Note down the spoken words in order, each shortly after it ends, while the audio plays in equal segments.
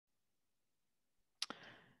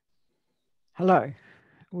Hello,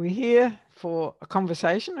 we're here for a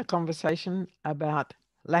conversation about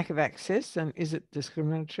lack of access and is it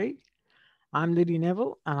discriminatory? I'm Liddy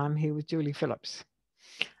Neville and I'm here with Julie Phillips.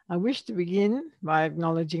 I wish to begin by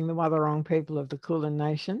acknowledging the Wadawurrung people of the Kulin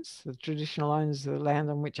Nations, the traditional owners of the land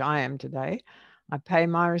on which I am today. I pay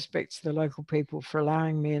my respects to the local people for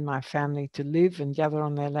allowing me and my family to live and gather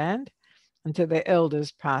on their land and to their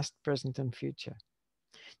elders past, present and future.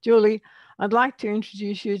 Julie, I'd like to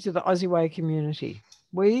introduce you to the OZeWAI community.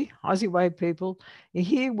 We, OZeWAI people, are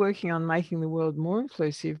here working on making the world more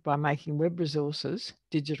inclusive by making web resources,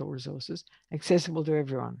 digital resources, accessible to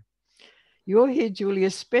everyone. You're here, Julie,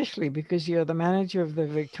 especially because you're the manager of the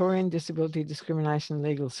Victorian Disability Discrimination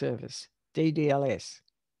Legal Service, DDLS.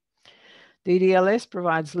 DDLS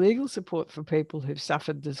provides legal support for people who've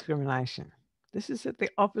suffered discrimination. This is at the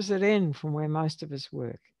opposite end from where most of us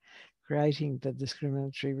work, creating the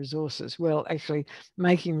discriminatory resources. Well, actually,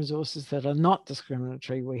 making resources that are not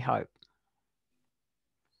discriminatory, we hope.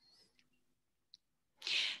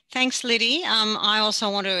 Thanks, Liddy. I also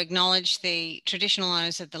want to acknowledge the traditional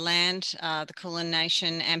owners of the land, the Kulin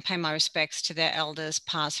Nation, and pay my respects to their elders,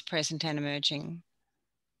 past, present, and emerging.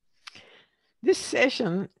 This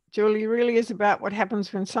session, Julie, really is about what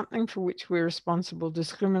happens when something for which we're responsible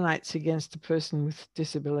discriminates against a person with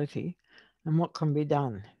disability and what can be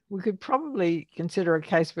done. We could probably consider a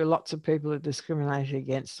case where lots of people are discriminated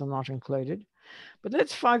against or not included, but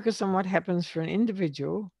let's focus on what happens for an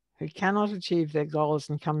individual who cannot achieve their goals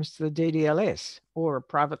and comes to the DDLS or a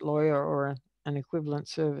private lawyer or an equivalent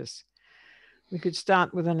service. We could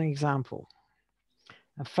start with an example.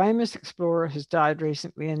 A famous explorer has died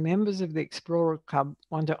recently and members of the Explorer Club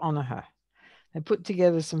want to honour her. They put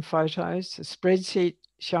together some photos, a spreadsheet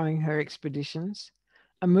showing her expeditions,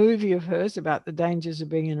 a movie of hers about the dangers of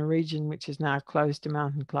being in a region which is now closed to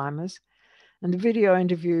mountain climbers, and a video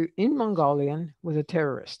interview in Mongolian with a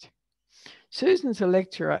terrorist. Susan's a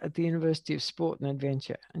lecturer at the University of Sport and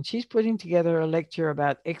Adventure, and she's putting together a lecture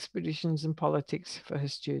about expeditions and politics for her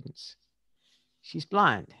students. She's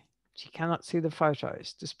blind. She cannot see the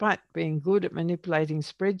photos. Despite being good at manipulating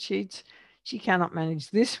spreadsheets, she cannot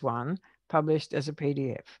manage this one published as a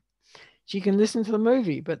PDF. She can listen to the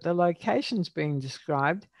movie, but the locations being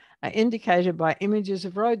described are indicated by images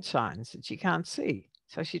of road signs that she can't see.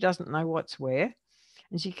 So she doesn't know what's where,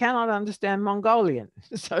 and she cannot understand Mongolian,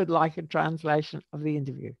 so I'd like a translation of the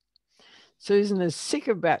interview. Susan is sick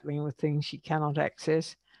of battling with things she cannot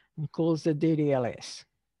access and calls the DDLS.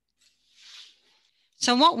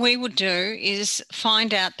 So what we would do is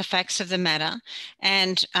find out the facts of the matter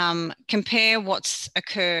and compare what's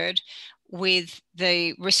occurred with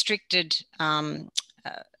the restricted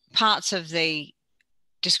parts of the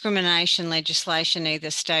discrimination legislation, either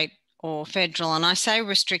state or federal. And I say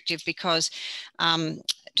restrictive because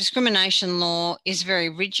discrimination law is very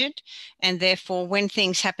rigid, and therefore when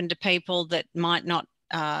things happen to people that might not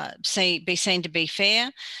be seen to be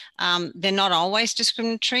fair, they're not always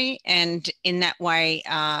discriminatory, and in that way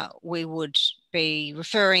we would be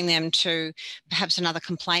referring them to perhaps another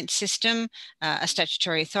complaint system, a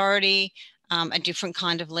statutory authority, a different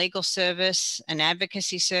kind of legal service, an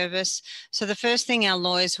advocacy service. So the first thing our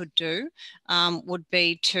lawyers would do would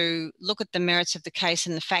be to look at the merits of the case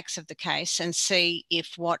and the facts of the case and see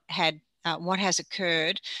if what has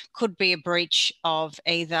occurred could be a breach of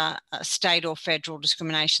either state or federal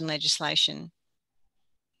discrimination legislation.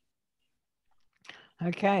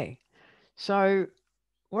 Okay, so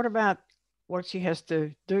what about what she has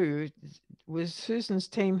to do? Was Susan's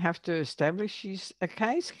team have to establish a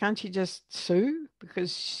case? Can't she just sue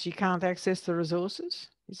because she can't access the resources?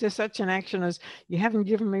 Is there such an action as you haven't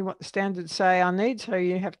given me what the standards say I need, so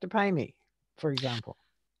you have to pay me, for example?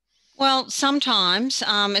 Well, sometimes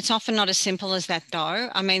it's often not as simple as that, though.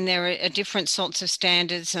 I mean, there are different sorts of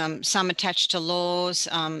standards, some attached to laws,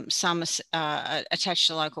 some attached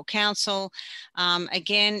to local council.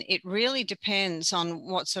 Again, it really depends on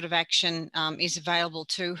what sort of action is available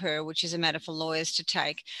to her, which is a matter for lawyers to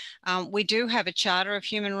take. We do have a Charter of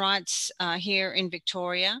Human Rights here in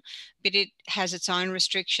Victoria, but it has its own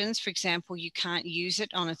restrictions. For example, you can't use it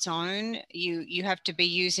on its own. You have to be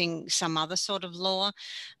using some other sort of law.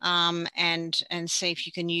 And see if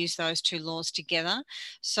you can use those two laws together.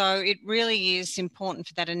 So it really is important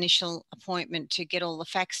for that initial appointment to get all the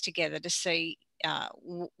facts together to see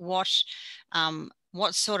what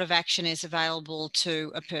sort of action is available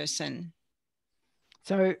to a person.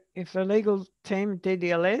 So if a legal team,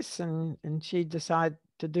 DDLS, and she decide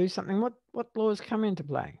to do something, what laws come into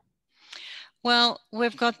play? Well,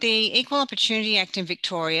 we've got the Equal Opportunity Act in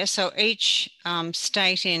Victoria. So each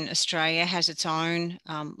state in Australia has its own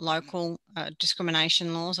local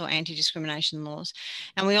discrimination laws or anti-discrimination laws.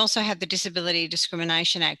 And we also have the Disability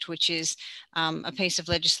Discrimination Act, which is a piece of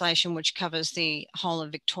legislation which covers the whole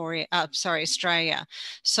of Australia.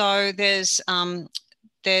 So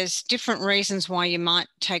there's different reasons why you might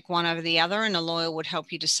take one over the other, and a lawyer would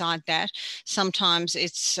help you decide that. Sometimes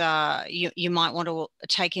it's you might want to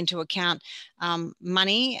take into account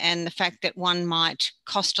money and the fact that one might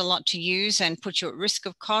cost a lot to use and put you at risk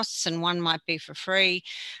of costs, and one might be for free.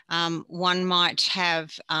 One might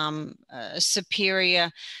have a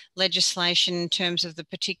superior legislation in terms of the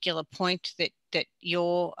particular point that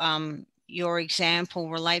your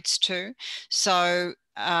example relates to. So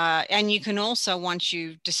and you can also, once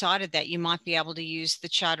you've decided that, you might be able to use the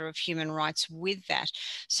Charter of Human Rights with that.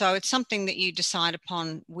 So it's something that you decide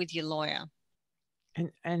upon with your lawyer.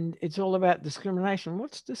 And it's all about discrimination.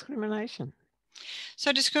 What's discrimination?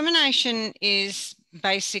 So discrimination is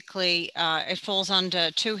basically, it falls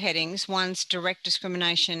under two headings. One's direct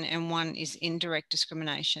discrimination and one is indirect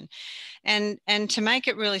discrimination. And to make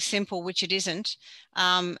it really simple, which it isn't,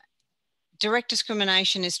 direct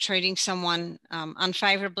discrimination is treating someone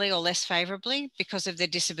unfavorably or less favorably because of their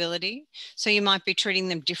disability. So you might be treating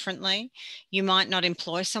them differently. You might not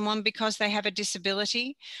employ someone because they have a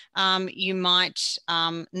disability. You might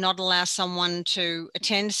not allow someone to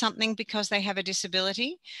attend something because they have a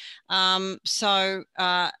disability. So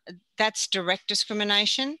that's direct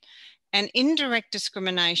discrimination. And indirect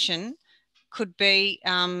discrimination could be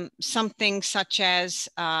something such as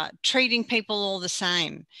treating people all the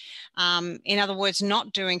same. In other words,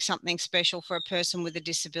 not doing something special for a person with a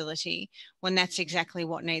disability when that's exactly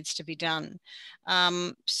what needs to be done.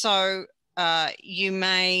 So you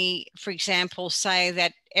may, for example, say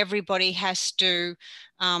that everybody has to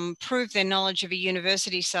prove their knowledge of a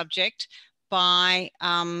university subject by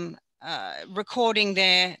recording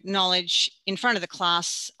their knowledge in front of the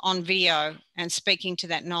class on video and speaking to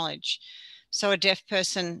that knowledge. So a deaf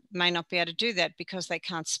person may not be able to do that because they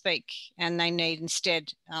can't speak, and they need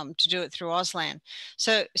instead to do it through Auslan.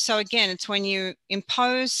 So again, it's when you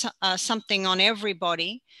impose something on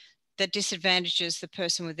everybody that disadvantages the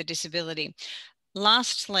person with a disability.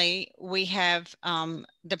 Lastly, we have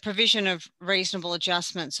the provision of reasonable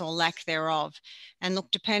adjustments or lack thereof. And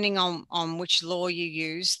look, depending on which law you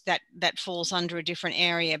use, that falls under a different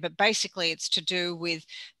area. But basically, it's to do with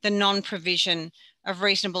the non-provision of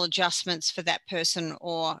reasonable adjustments for that person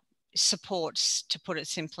or supports, to put it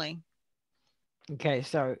simply. Okay,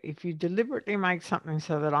 so if you deliberately make something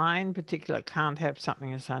so that I in particular can't have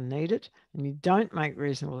something as unneeded, and you don't make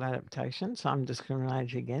reasonable adaptations, I'm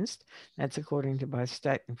discriminated against. That's according to both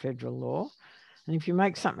state and federal law. And if you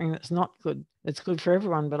make something that's not good, it's good for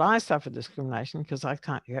everyone, but I suffer discrimination because I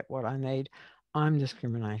can't get what I need, I'm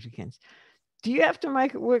discriminated against. Do you have to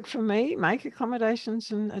make it work for me, make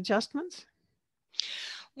accommodations and adjustments?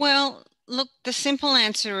 Well, look, the simple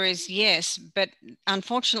answer is yes, but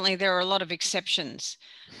unfortunately, there are a lot of exceptions.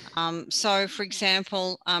 So, for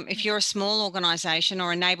example, if you're a small organisation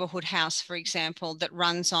or a neighbourhood house, for example, that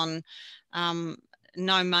runs on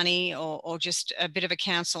no money or just a bit of a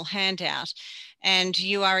council handout, and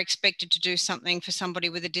you are expected to do something for somebody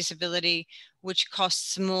with a disability which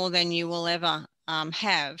costs more than you will ever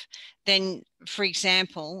have, then, for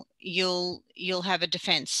example, you'll have a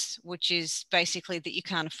defence, which is basically that you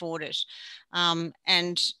can't afford it.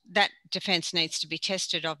 And that defence needs to be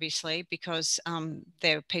tested, obviously, because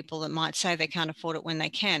there are people that might say they can't afford it when they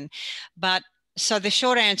can. But so the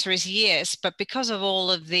short answer is yes, but because of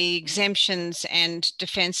all of the exemptions and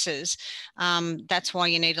defences, that's why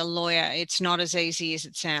you need a lawyer. It's not as easy as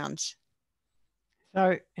it sounds.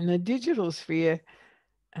 So in the digital sphere,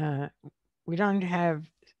 we don't have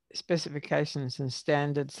specifications and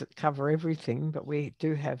standards that cover everything, but we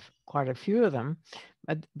do have quite a few of them.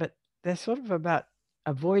 But they're sort of about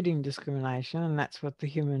avoiding discrimination, and that's what the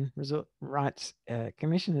Human Rights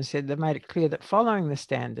Commission has said. They've made it clear that following the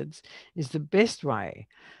standards is the best way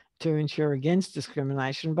to ensure against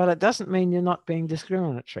discrimination, but it doesn't mean you're not being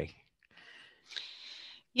discriminatory.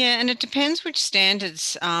 Yeah, and it depends which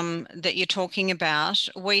standards that you're talking about.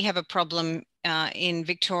 We have a problem in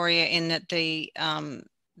Victoria in that the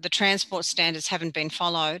transport standards haven't been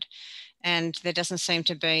followed, and there doesn't seem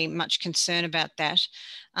to be much concern about that.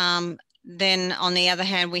 Then on the other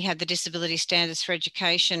hand, we have the disability standards for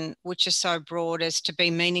education, which are so broad as to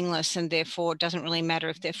be meaningless, and therefore it doesn't really matter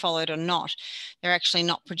if they're followed or not. They're actually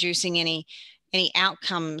not producing any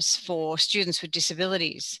outcomes for students with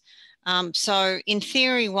disabilities. So in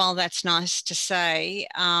theory, while that's nice to say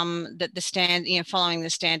that following the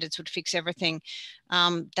standards would fix everything,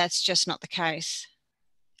 that's just not the case.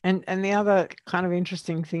 And the other kind of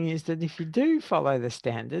interesting thing is that if you do follow the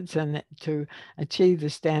standards, and to achieve the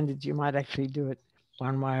standards, you might actually do it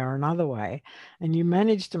one way or another way, and you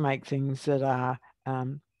manage to make things that are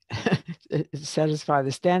satisfy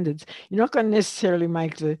the standards, you're not going to necessarily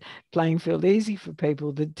make the playing field easy for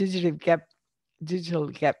people. The Digital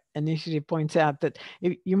Gap Initiative points out that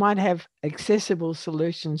you might have accessible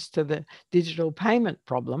solutions to the digital payment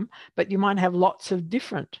problem, but you might have lots of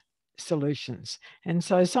different solutions. And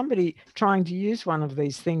so somebody trying to use one of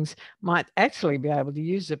these things might actually be able to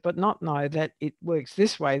use it, but not know that it works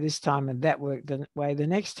this way this time and that worked the way the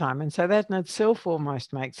next time. And so that in itself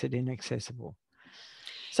almost makes it inaccessible.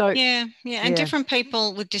 So yeah, and different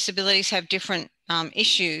people with disabilities have different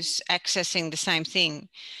issues accessing the same thing.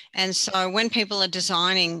 And so when people are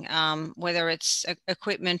designing, whether it's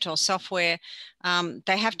equipment or software,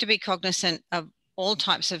 they have to be cognizant of all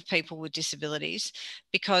types of people with disabilities,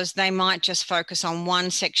 because they might just focus on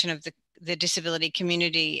one section of the disability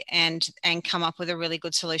community and come up with a really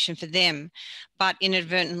good solution for them, but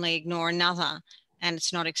inadvertently ignore another, and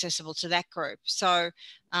it's not accessible to that group. So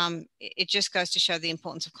it just goes to show the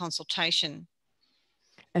importance of consultation.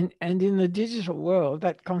 And in the digital world,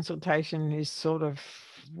 that consultation is sort of,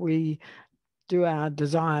 we do our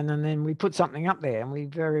design and then we put something up there, and we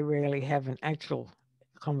very rarely have an actual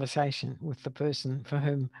conversation with the person for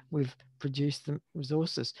whom we've produced the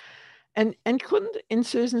resources. And couldn't, in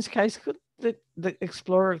Susan's case, could the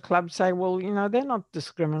Explorer Club say, well, they're not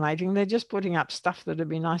discriminating, they're just putting up stuff that would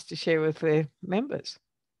be nice to share with their members?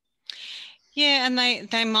 Yeah, and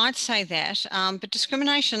they might say that, but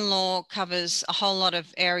discrimination law covers a whole lot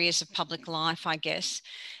of areas of public life, I guess.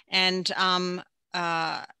 And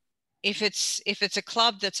if it's a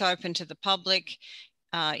club that's open to the public,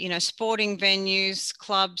 sporting venues,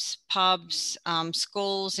 clubs, pubs,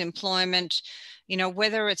 schools, employment,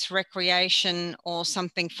 whether it's recreation or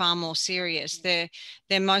something far more serious, they're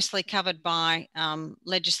mostly covered by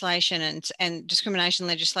legislation and discrimination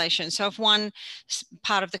legislation. So if one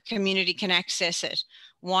part of the community can access it,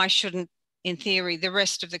 why shouldn't, in theory, the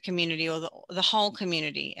rest of the community or the whole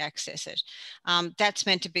community access it? That's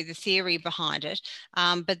meant to be the theory behind it.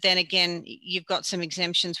 But then again, you've got some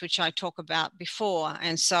exemptions, which I talked about before.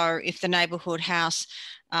 And so if the neighbourhood house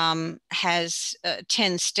has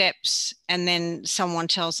 10 steps, and then someone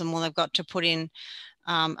tells them, well, they've got to put in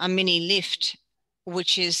a mini lift,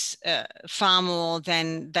 which is far more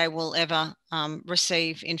than they will ever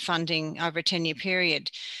receive in funding over a 10-year period,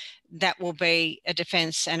 that will be a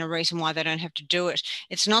defence and a reason why they don't have to do it.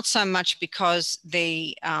 It's not so much because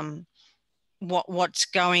the what's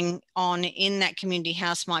going on in that community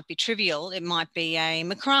house might be trivial. It might be a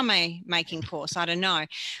macrame making course, I don't know.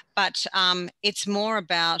 But it's more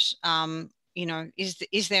about,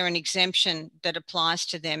 is there an exemption that applies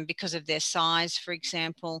to them because of their size, for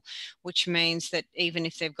example, which means that even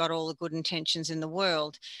if they've got all the good intentions in the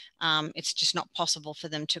world, it's just not possible for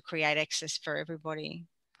them to create access for everybody.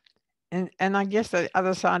 And I guess the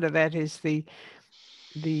other side of that is the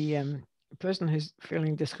person who's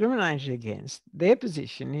feeling discriminated against, their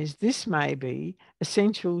position is this may be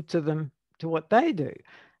essential to them, to what they do.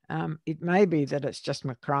 It may be that it's just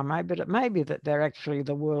macrame, but it may be that they're actually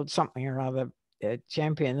the world something or other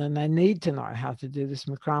champion, and they need to know how to do this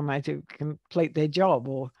macrame to complete their job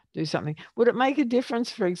or do something. Would it make a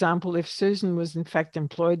difference, for example, if Susan was in fact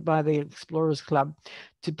employed by the Explorers Club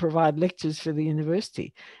to provide lectures for the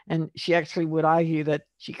university, and she actually would argue that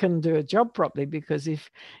she couldn't do a job properly because if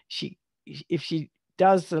she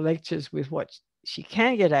does the lectures with what she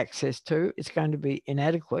can get access to, it's going to be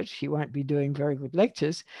inadequate. She won't be doing very good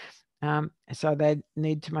lectures. So they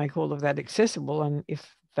need to make all of that accessible. And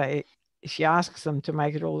if she asks them to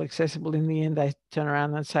make it all accessible, in the end, they turn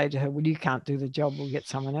around and say to her, well, you can't do the job, we'll get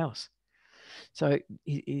someone else. So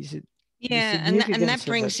is it the significance and that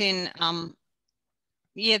brings of it? in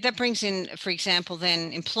that brings in, for example,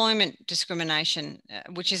 then employment discrimination,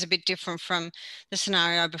 which is a bit different from the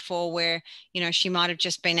scenario before where, she might have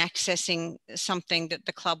just been accessing something that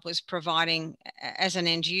the club was providing as an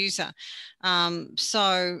end user.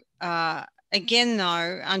 Again,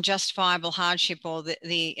 though, unjustifiable hardship or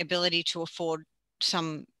the ability to afford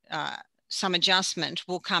some adjustment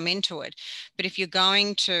will come into it. But if you're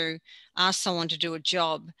going to ask someone to do a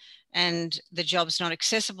job and the job's not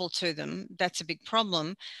accessible to them, that's a big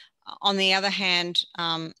problem. On the other hand,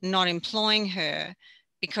 not employing her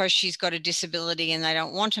because she's got a disability and they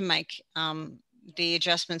don't want to make the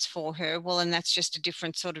adjustments for her, well, and that's just a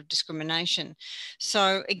different sort of discrimination.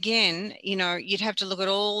 So again, you know, you'd have to look at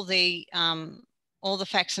all the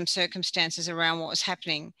facts and circumstances around what was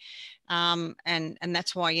happening. And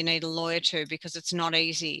that's why you need a lawyer too, because it's not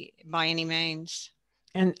easy by any means.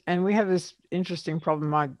 And we have this interesting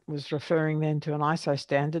problem. I was referring then to an ISO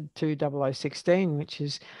standard 20016, which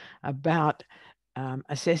is about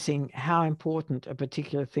assessing how important a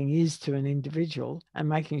particular thing is to an individual and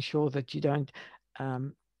making sure that you don't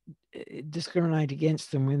discriminate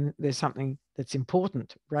against them when there's something that's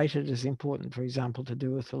important, rated as important, for example, to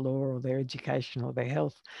do with the law or their education or their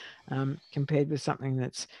health, compared with something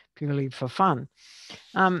that's purely for fun.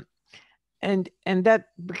 And that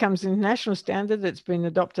becomes an international standard that's been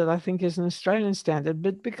adopted, I think, as an Australian standard.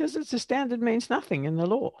 But because it's a standard means nothing in the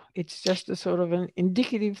law. It's just a sort of an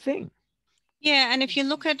indicative thing. Yeah, and if you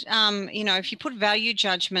look at, you know, if you put value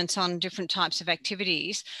judgments on different types of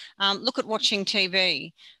activities, look at watching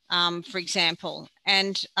TV, for example.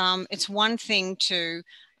 And it's one thing to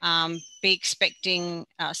be expecting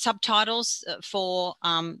subtitles for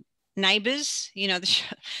Neighbours, you know,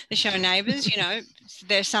 the show Neighbours. You know,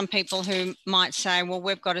 there's some people who might say, well,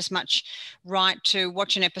 we've got as much right to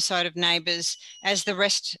watch an episode of Neighbours as the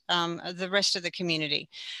rest of the community.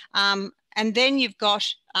 And then you've got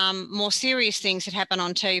more serious things that happen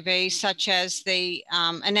on TV, such as the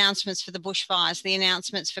announcements for the bushfires, the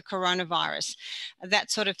announcements for coronavirus, that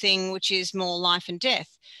sort of thing, which is more life and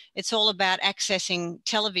death. It's all about accessing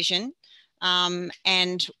television.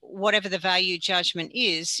 And whatever the value judgment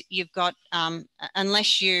is, you've got,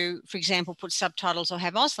 unless you, for example, put subtitles or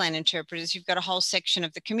have Auslan interpreters, you've got a whole section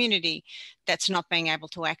of the community that's not being able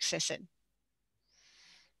to access it.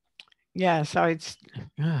 Yeah, so it's,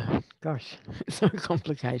 gosh, it's so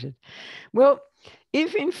complicated. Well,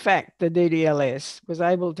 if in fact the DDLS was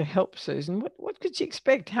able to help Susan, what could she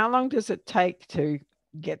expect? How long does it take to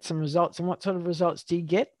get some results, and what sort of results do you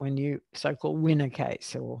get when you so-called win a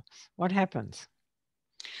case, or what happens?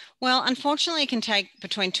 Well, unfortunately, it can take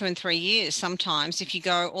between 2 and 3 years sometimes if you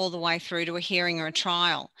go all the way through to a hearing or a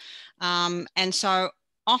trial. And so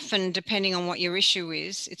often, depending on what your issue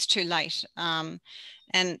is, it's too late.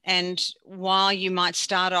 And while you might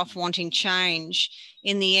start off wanting change,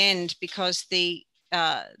 in the end, because the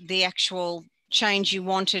actual change you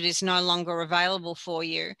wanted is no longer available for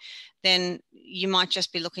you, then you might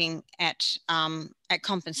just be looking at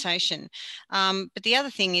compensation. But the other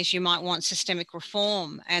thing is you might want systemic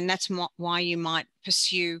reform, and that's why you might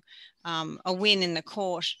pursue a win in the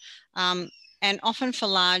court. And often for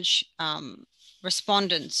large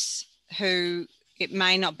respondents who it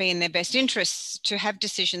may not be in their best interests to have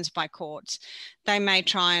decisions by courts, they may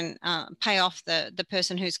try and pay off the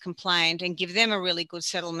person who's complained and give them a really good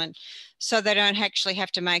settlement so they don't actually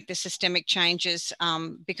have to make the systemic changes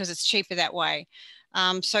because it's cheaper that way.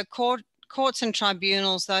 So courts and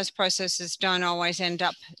tribunals, those processes don't always end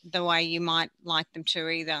up the way you might like them to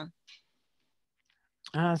either.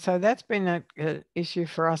 So that's been an issue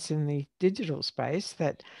for us in the digital space,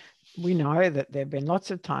 that we know that there have been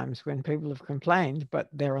lots of times when people have complained, but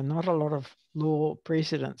there are not a lot of law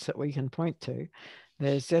precedents that we can point to.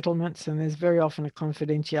 There's settlements, and there's very often a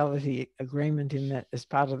confidentiality agreement in that as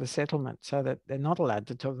part of the settlement, so that they're not allowed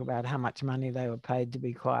to talk about how much money they were paid to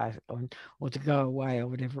be quiet or to go away or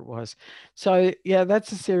whatever it was. So yeah,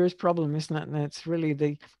 that's a serious problem, isn't it? And it's really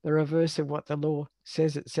the reverse of what the law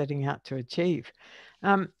says it's setting out to achieve.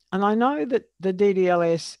 And I know that the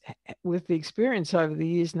DDLS, with the experience over the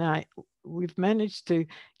years now, we've managed to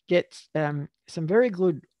get some very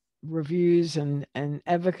good reviews and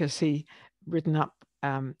advocacy written up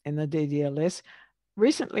in the DDLS.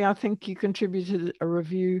 Recently, I think you contributed a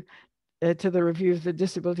review to the review of the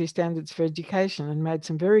Disability Standards for Education and made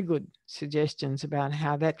some very good suggestions about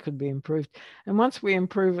how that could be improved. And once we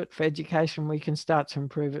improve it for education, we can start to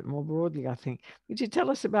improve it more broadly, I think. Could you tell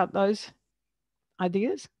us about those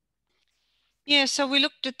ideas? Yeah, so we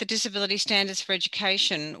looked at the Disability Standards for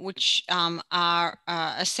Education, which are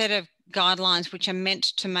a set of guidelines which are meant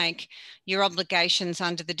to make your obligations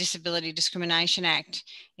under the Disability Discrimination Act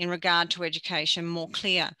in regard to education more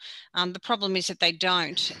clear. The problem is that they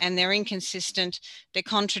don't, and they're inconsistent, they're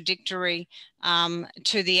contradictory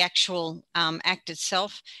to the actual act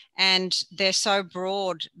itself, and they're so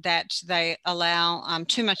broad that they allow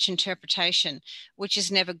too much interpretation, which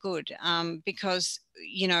is never good, because,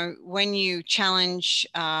 you know, when you challenge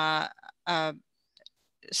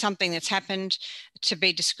something that's happened to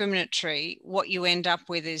be discriminatory, what you end up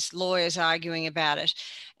with is lawyers arguing about it,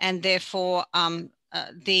 and therefore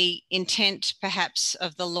the intent perhaps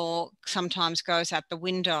of the law sometimes goes out the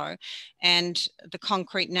window, and the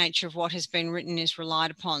concrete nature of what has been written is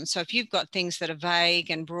relied upon. So if you've got things that are vague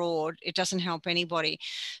and broad, it doesn't help anybody.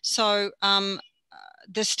 So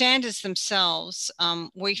the standards themselves,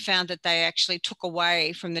 we found that they actually took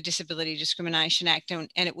away from the Disability Discrimination Act, and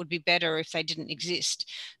it would be better if they didn't exist.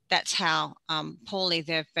 That's how poorly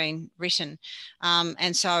they've been written.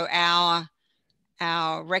 And so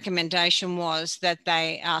our recommendation was that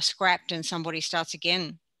they are scrapped and somebody starts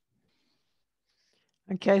again.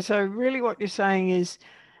 Okay, so really what you're saying is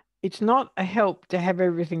it's not a help to have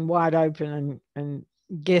everything wide open and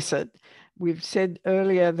guess it. We've said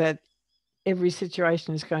earlier that every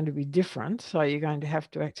situation is going to be different, so you're going to have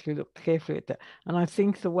to actually look carefully at that. And I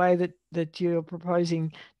think the way that you're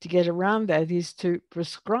proposing to get around that is to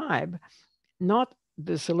prescribe not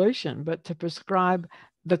the solution, but to prescribe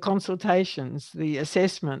the consultations, the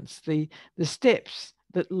assessments, the steps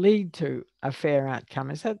that lead to a fair outcome.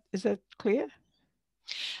 Is that clear?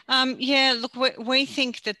 Yeah, look, we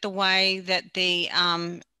think that the way that the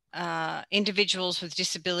Individuals with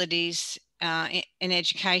Disabilities in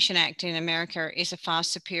Education Act in America is a far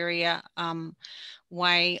superior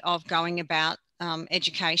way of going about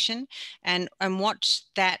education, and what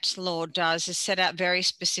that law does is set out very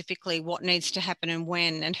specifically what needs to happen and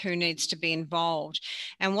when and who needs to be involved.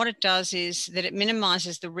 And what it does is that it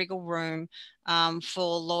minimises the wriggle room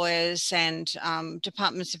for lawyers and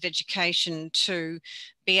departments of education to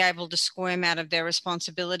be able to squirm out of their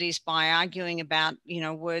responsibilities by arguing about,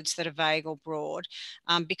 words that are vague or broad,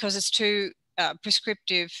 because it's too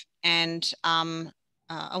prescriptive. And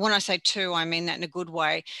when I say too, I mean that in a good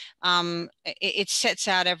way. It sets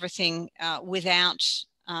out everything without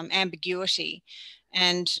ambiguity,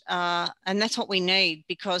 and that's what we need,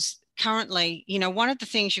 because currently, one of the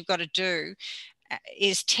things you've got to do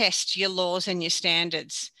is test your laws and your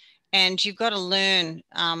standards. And you've got to learn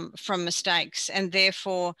from mistakes. And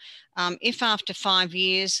therefore, if after 5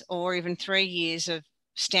 years or even 3 years of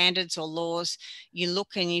standards or laws, you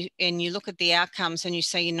look and you look at the outcomes and you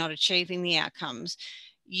say you're not achieving the outcomes,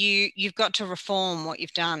 you've got to reform what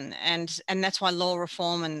you've done. And that's why law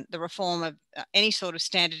reform and the reform of any sort of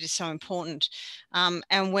standard is so important.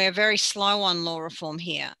 And we're very slow on law reform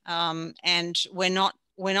here. And we're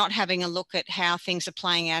not having a look at how things are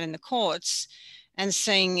playing out in the courts and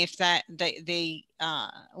seeing if that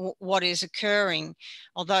what is occurring,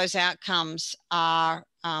 or those outcomes are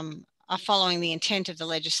following the intent of the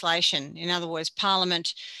legislation. In other words,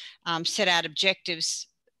 Parliament set out objectives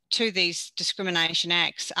to these discrimination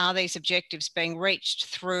acts. Are these objectives being reached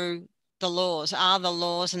through the laws? Are the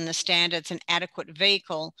laws and the standards an adequate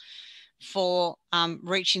vehicle for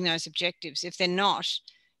reaching those objectives? If they're not,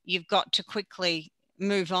 you've got to quickly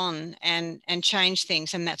move on and change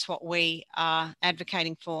things, and that's what we are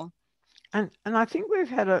advocating for. And I think we've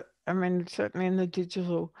had certainly in the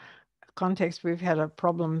digital context, we've had a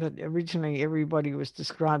problem that originally everybody was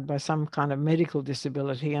described by some kind of medical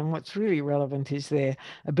disability, and what's really relevant is their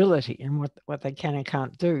ability and what they can and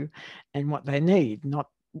can't do and what they need, not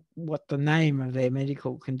what the name of their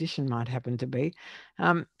medical condition might happen to be.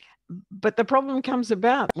 But the problem comes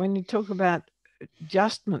about when you talk about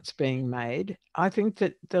adjustments being made. I think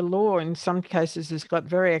that the law in some cases has got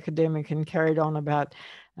very academic and carried on about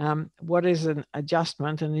what is an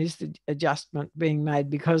adjustment, and is the adjustment being made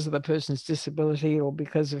because of the person's disability or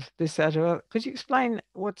because of this, that, or other. Could you explain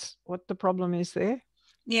what the problem is there?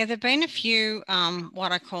 Yeah, there have been a few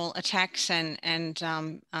what I call attacks and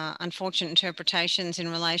unfortunate interpretations in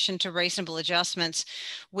relation to reasonable adjustments,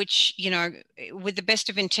 which, with the best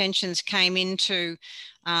of intentions, came into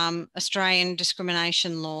Australian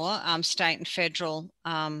discrimination law, state and federal,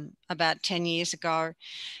 about 10 years ago.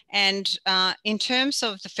 And in terms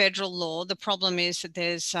of the federal law, the problem is that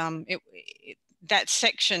there's that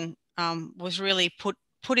section was really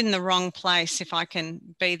put in the wrong place, if I can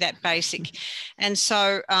be that basic. And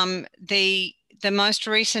so the most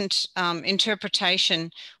recent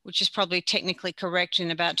interpretation, which is probably technically correct,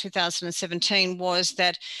 in about 2017, was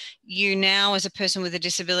that you now, as a person with a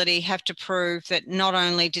disability, have to prove that not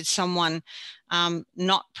only did someone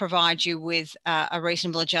not provide you with a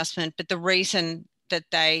reasonable adjustment, but the reason that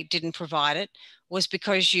they didn't provide it was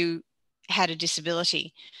because you had a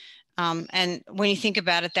disability. And when you think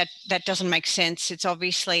about it, that doesn't make sense. It's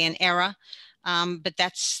obviously an error, but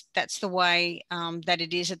that's the way that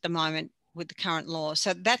it is at the moment with the current law.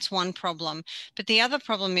 So that's one problem. But the other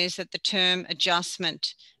problem is that the term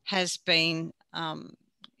adjustment has been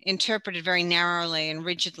interpreted very narrowly and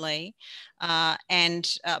rigidly,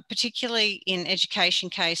 and particularly in education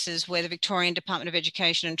cases where the Victorian Department of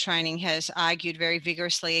Education and Training has argued very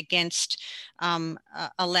vigorously against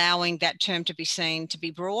allowing that term to be seen to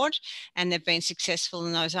be broad, and they've been successful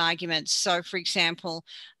in those arguments. So, for example,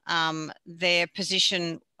 their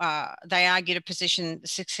position, they argued a position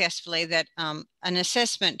successfully that an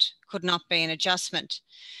assessment could not be an adjustment.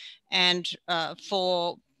 And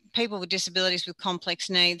for people with disabilities with complex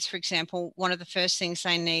needs, for example, one of the first things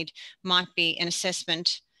they need might be an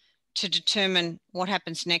assessment to determine what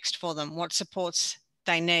happens next for them, what supports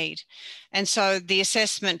they need. And so the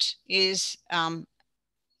assessment is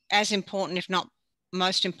as important, if not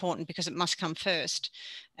most important, because it must come first,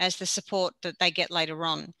 as the support that they get later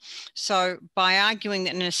on. So by arguing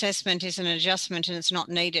that an assessment is an adjustment and it's not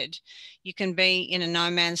needed, you can be in a no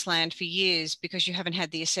man's land for years because you haven't had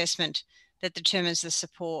the assessment that determines the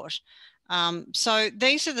support. So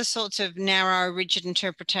these are the sorts of narrow, rigid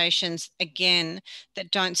interpretations, again, that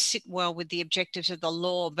don't sit well with the objectives of the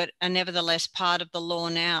law, but are nevertheless part of the law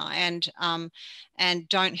now, and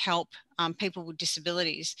don't help people with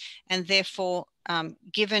disabilities. And therefore,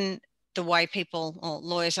 given the way people or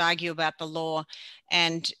lawyers argue about the law,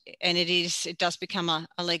 and it does become a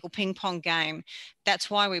legal ping pong game, that's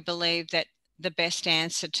why we believe that the best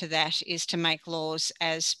answer to that is to make laws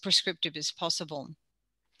as prescriptive as possible.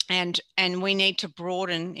 And we need to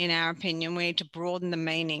broaden, in our opinion, we need to broaden the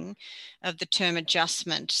meaning of the term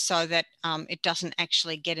adjustment so that it doesn't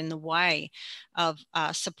actually get in the way of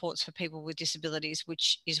supports for people with disabilities,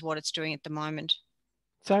 which is what it's doing at the moment.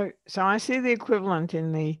 So I see the equivalent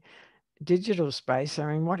in the digital space.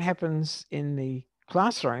 I mean, what happens in the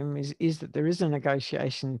classroom is that there is a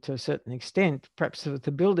negotiation to a certain extent. Perhaps with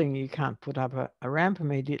the building, you can't put up a ramp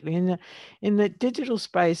immediately. In the digital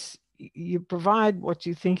space, you provide what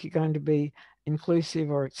you think are going to be inclusive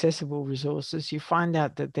or accessible resources. You find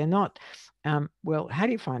out that they're not. Well, how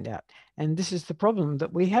do you find out? And this is the problem,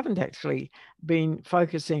 that we haven't actually been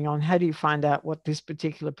focusing on how do you find out what this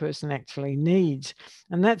particular person actually needs.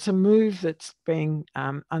 And that's a move that's being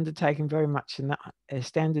undertaken very much in the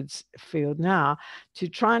standards field now, to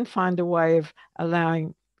try and find a way of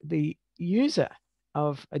allowing the user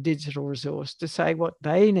of a digital resource to say what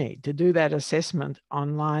they need to do that assessment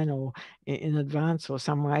online or in advance or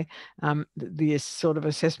some way, the sort of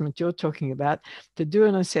assessment you're talking about, to do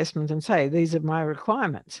an assessment and say, these are my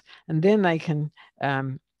requirements. And then they can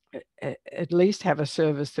at least have a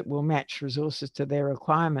service that will match resources to their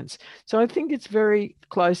requirements. So I think it's very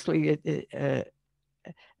closely an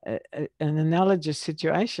analogous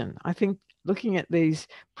situation. I think looking at these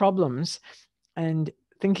problems and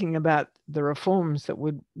thinking about the reforms that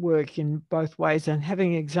would work in both ways, and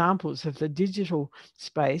having examples of the digital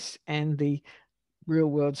space and the real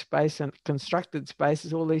world space and constructed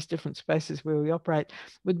spaces, all these different spaces where we operate,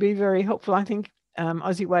 would be very helpful. I think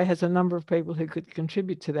OZeWAI has a number of people who could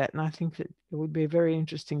contribute to that, and I think that it would be a very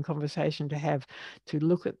interesting conversation to have, to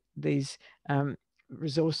look at these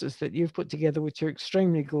resources that you've put together, which are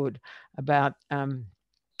extremely good, about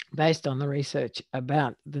based on the research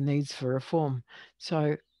about the needs for reform.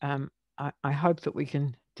 So I hope that we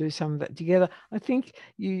can do some of that together. I think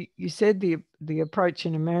you said the approach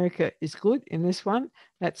in America is good in this one.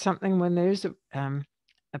 That's something, when there is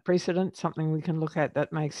a precedent, something we can look at,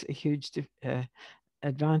 that makes a huge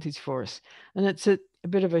advantage for us. And it's a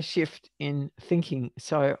bit of a shift in thinking.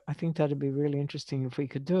 So I think that'd be really interesting if we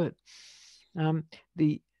could do it.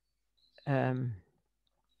 The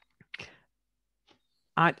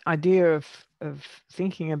idea of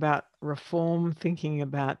thinking about reform, thinking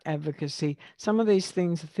about advocacy, some of these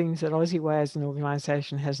things are things that OZeWAI as an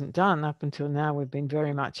organisation hasn't done up until now. We've been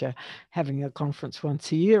very much having a conference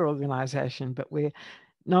once a year organisation, but we're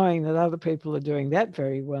knowing that other people are doing that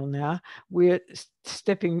very well now. We're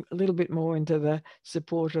stepping a little bit more into the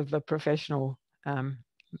support of the professional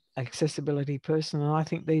accessibility person, and I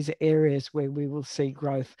think these are areas where we will see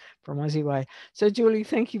growth from OZeWAI. So Julie,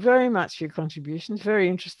 thank you very much for your contributions. Very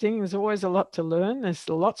interesting. There's always a lot to learn. There's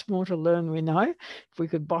lots more to learn, we know, if we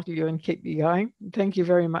could bottle you and keep you going. Thank you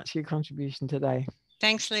very much for your contribution today.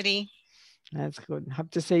 Thanks, Liddy. That's good.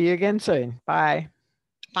 Hope to see you again soon. Bye.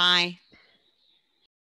 Bye.